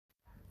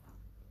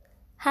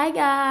Hi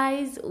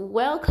guys,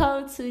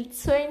 welcome to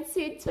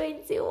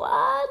 2021.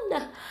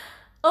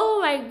 Oh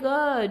my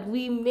god,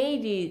 we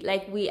made it.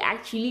 Like we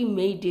actually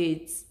made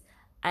it.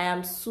 I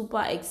am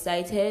super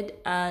excited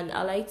and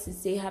I like to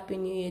say happy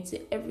new year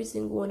to every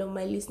single one of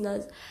my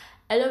listeners.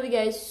 I love you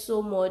guys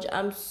so much.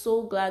 I'm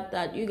so glad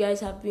that you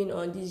guys have been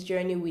on this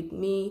journey with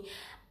me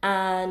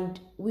and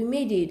we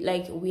made it.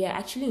 Like we are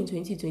actually in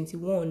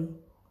 2021.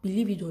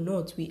 Believe it or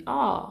not, we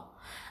are.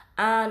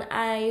 And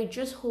I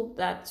just hope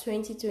that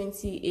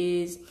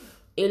 2020 is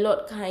a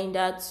lot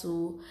kinder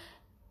to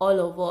all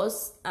of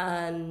us,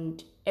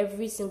 and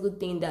every single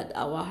thing that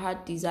our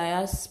heart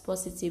desires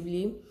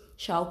positively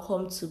shall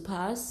come to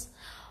pass.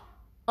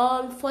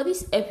 For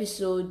this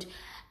episode,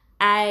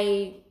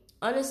 I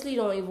honestly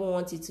don't even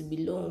want it to be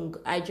long.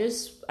 I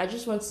just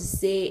want to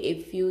say a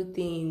few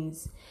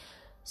things.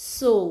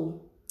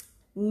 So,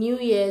 New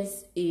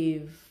Year's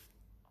Eve,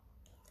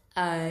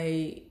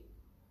 I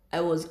I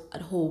was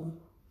at home,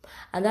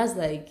 and that's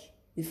like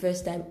the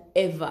first time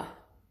ever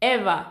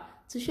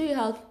to show you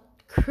how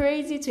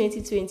crazy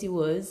 2020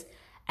 was.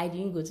 I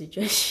didn't go to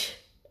church.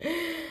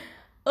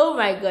 Oh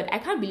my god, I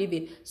can't believe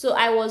it. So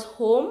I was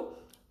home,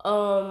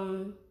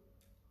 um,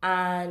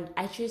 and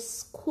I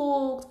just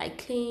cooked, I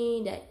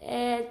cleaned, I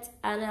ate,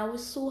 and I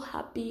was so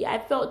happy. I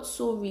felt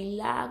so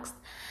relaxed,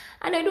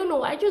 and I don't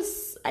know. I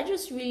just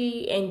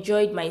really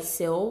enjoyed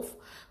myself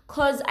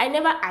because I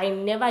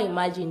never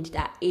imagined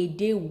that a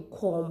day would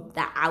come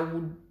that I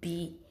would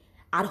be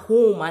at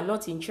home and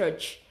not in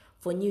church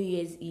for New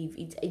Year's Eve.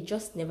 It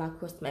just never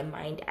crossed my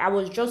mind. I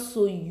was just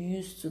so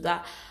used to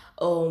that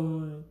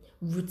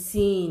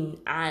routine,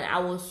 and I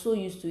was so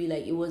used to it.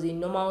 Like it was a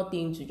normal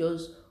thing to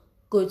just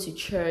go to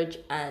church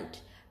and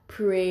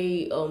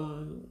pray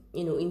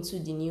into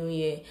the new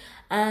year.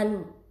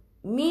 And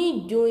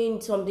me doing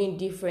something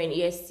different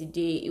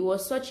yesterday, it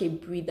was such a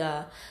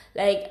breather.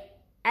 Like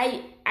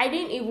I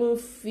didn't even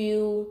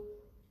feel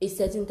a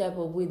certain type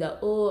of way that,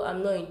 oh,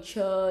 I'm not in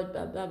church,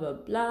 blah blah blah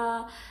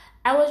blah.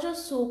 I was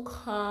just so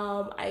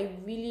calm. I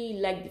really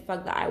liked the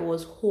fact that I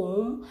was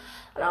home,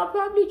 and I'll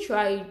probably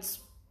try it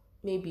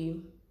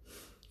maybe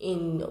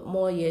in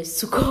more years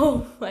to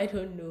come. I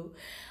don't know.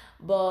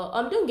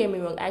 But don't get me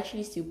wrong, I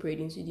actually still prayed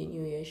into the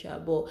new year, sure,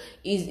 but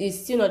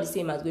it's still not the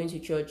same as going to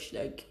church,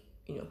 like,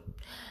 you know.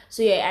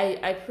 So yeah,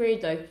 I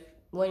prayed like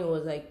when it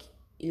was like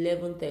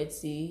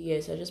 11:30.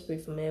 Yes, I just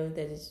prayed from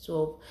 11:30 to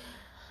 12.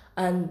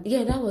 And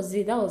yeah, that was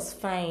it. That was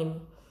fine.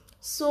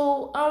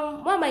 So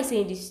why am I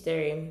saying this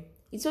story?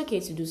 It's okay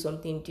to do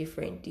something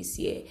different this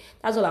year.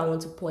 That's all I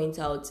want to point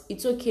out.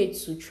 It's okay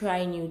to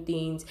try new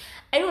things.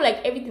 I know, like,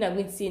 everything I'm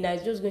going to say now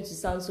is just going to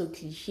sound so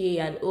cliche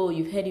and, oh,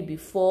 you've heard it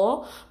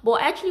before,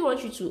 but I actually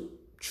want you to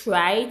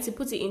try to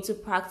put it into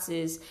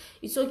practice.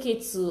 It's okay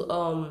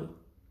to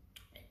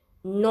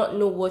not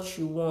know what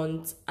you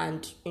want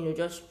and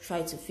just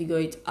try to figure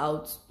it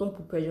out. Don't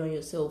put pressure on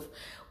yourself.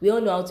 We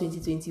all know how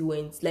 2020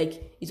 went.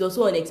 Like, it was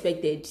so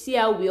unexpected. See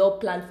how we all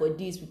planned for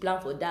this, we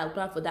planned for that, we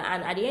planned for that,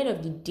 and at the end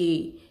of the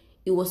day,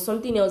 it was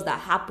something else that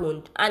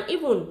happened. And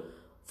even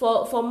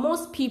for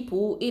most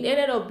people, it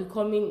ended up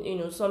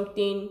becoming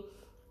something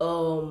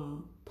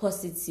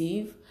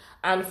positive,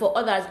 and for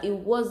others it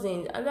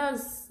wasn't. And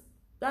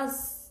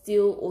that's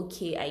still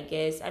okay, I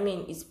guess. I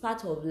mean, it's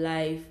part of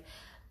life,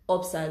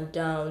 ups and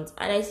downs.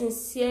 And I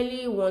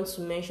sincerely want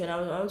to mention, I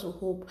want to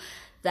hope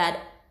that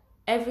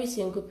every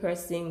single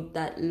person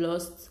that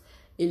lost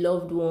a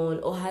loved one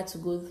or had to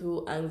go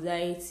through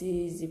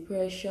anxieties,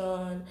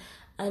 depression,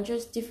 and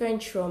just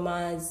different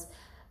traumas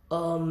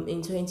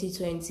in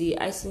 2020,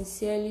 I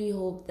sincerely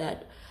hope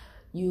that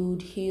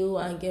you'd heal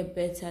and get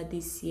better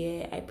this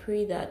year. I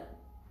pray that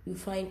you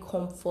find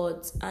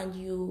comfort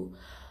and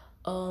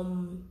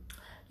um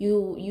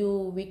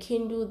you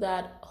rekindle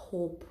that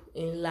hope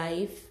in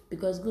life,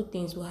 because good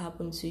things will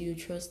happen to you.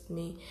 Trust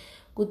me,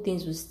 good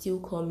things will still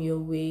come your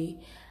way.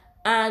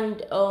 And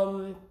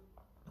to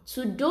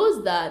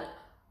those that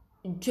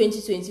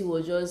 2020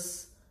 was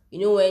just,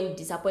 when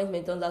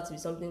disappointment turns out to be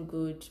something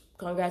good,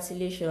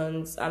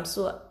 congratulations. I'm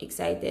so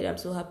excited, I'm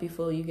so happy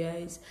for you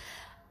guys.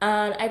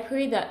 And I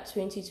pray that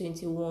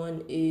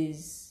 2021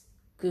 is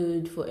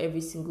good for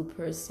every single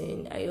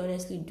person. I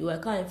honestly do. I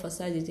can't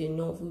emphasize it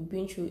enough. We've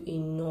been through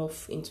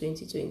enough in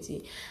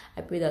 2020.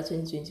 I pray that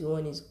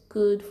 2021 is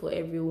good for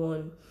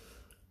everyone.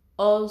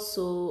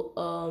 Also,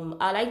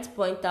 I like to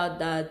point out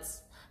that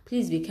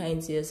please be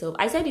kind to yourself.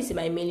 I said this in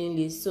my mailing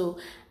list, so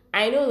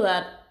I know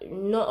that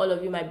not all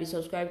of you might be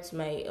subscribed to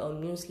my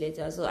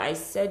newsletter. So I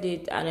said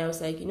it, and I was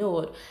like, you know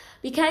what?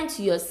 Be kind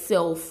to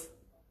yourself.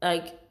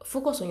 Like,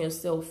 focus on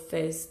yourself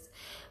first,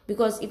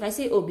 because if I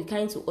say, oh, be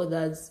kind to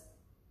others,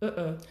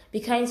 be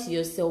kind to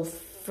yourself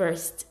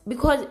first.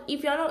 Because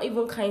if you're not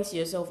even kind to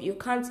yourself, you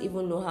can't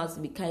even know how to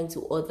be kind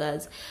to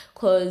others.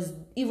 Because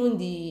even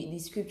the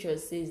scripture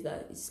says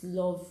that it's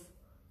love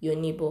your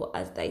neighbor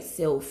as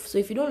thyself. So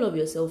if you don't love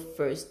yourself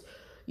first,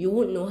 you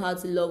won't know how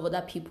to love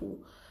other people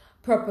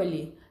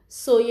properly.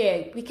 So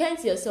yeah, be kind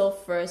to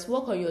yourself first.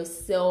 Work on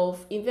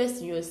yourself,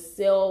 invest in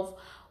yourself,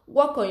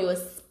 work on your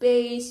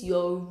space,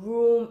 your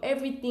room,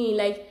 everything.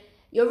 Like,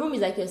 your room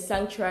is like your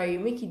sanctuary. You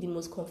make it the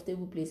most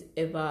comfortable place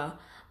ever.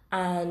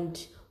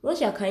 And once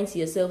you're kind to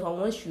yourself, and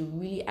once you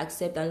really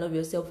accept and love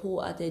yourself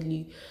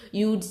wholeheartedly,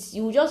 you just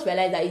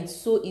realize that it's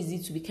so easy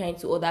to be kind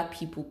to other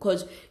people,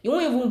 because you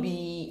won't even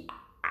be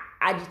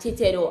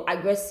agitated or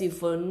aggressive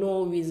for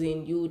no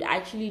reason. You would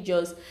actually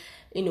just,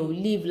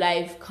 live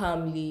life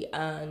calmly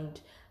and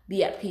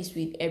be at peace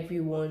with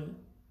everyone.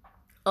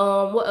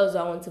 What else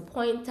I want to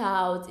point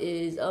out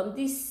is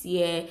this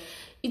year,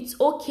 it's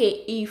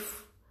okay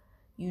if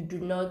you do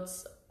not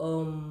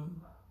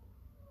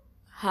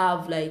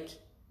have like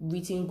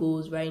written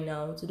goals right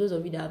now. To those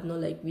of you that have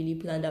not like really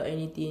planned out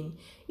anything,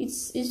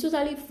 it's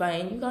totally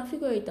fine. You can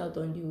figure it out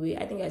on the way.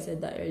 I think I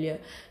said that earlier.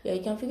 Yeah,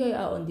 you can figure it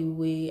out on the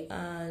way,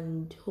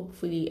 and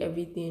hopefully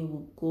everything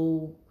will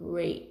go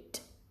great.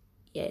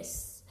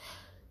 Yes.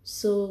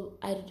 So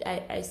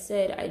I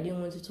said I didn't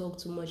want to talk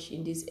too much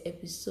in this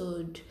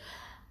episode,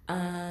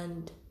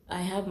 and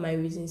I have my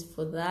reasons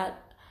for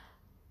that.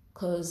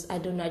 Because I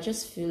don't know, I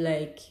just feel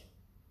like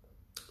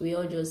we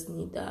all just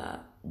need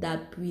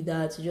that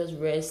breather to just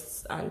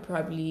rest and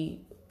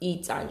probably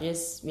eat and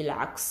just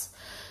relax.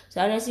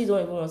 So I honestly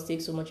don't even want to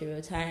take so much of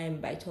your time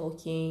by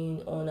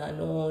talking on,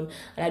 and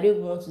I don't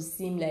even want to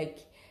seem like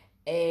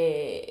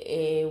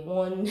a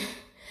one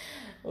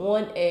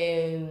one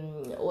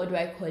what do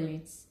I call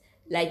it,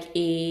 like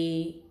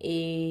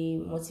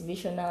a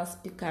motivational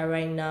speaker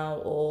right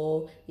now,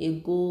 or a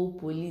go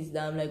police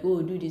that I'm like,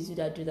 oh, do this, do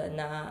that, do that.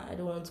 Nah, I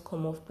don't want to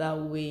come off that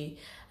way.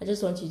 I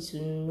just want you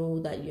to know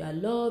that you are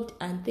loved,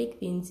 and take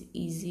things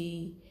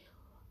easy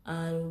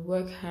and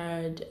work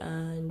hard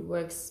and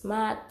work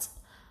smart,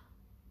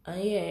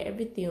 and yeah,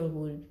 everything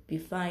will be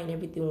fine,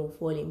 everything will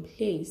fall in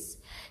place.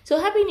 So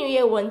happy new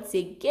year once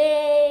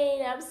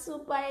again. I'm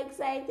super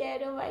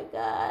excited. Oh my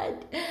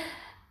god.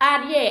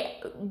 And yeah,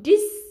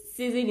 this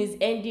season is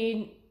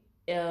ending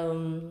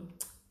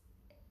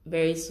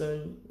very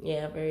soon.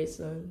 Yeah, very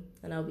soon.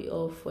 And I'll be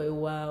off for a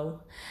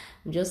while.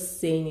 I'm just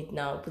saying it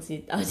now, put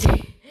it out there.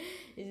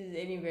 This is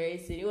ending very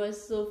soon. It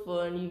was so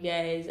fun, you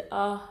guys.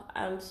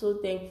 I'm so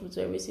thankful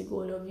to every single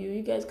one of you.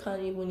 You guys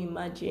can't even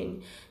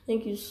imagine.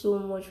 Thank you so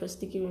much for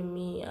sticking with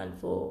me and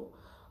for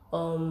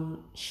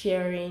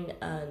sharing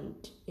and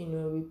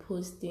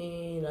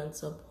reposting and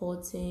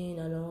supporting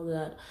and all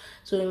that.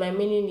 So in my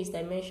mailing list,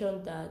 I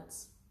mentioned that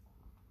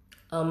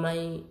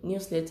my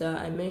newsletter,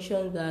 I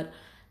mentioned that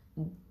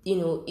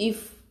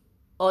if,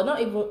 or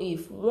not even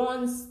if,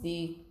 once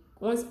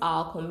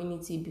our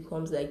community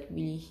becomes like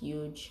really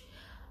huge,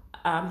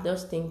 I'm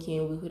just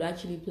thinking we could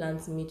actually plan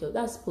to meet up.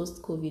 That's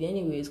post-COVID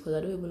anyways, because I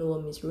don't even know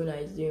what Miss Rona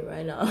is doing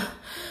right now.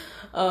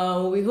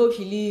 We hope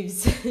she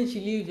leaves. She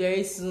leaves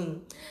very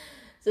soon.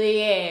 So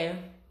yeah,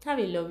 have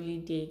a lovely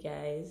day,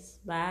 guys.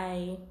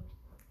 Bye.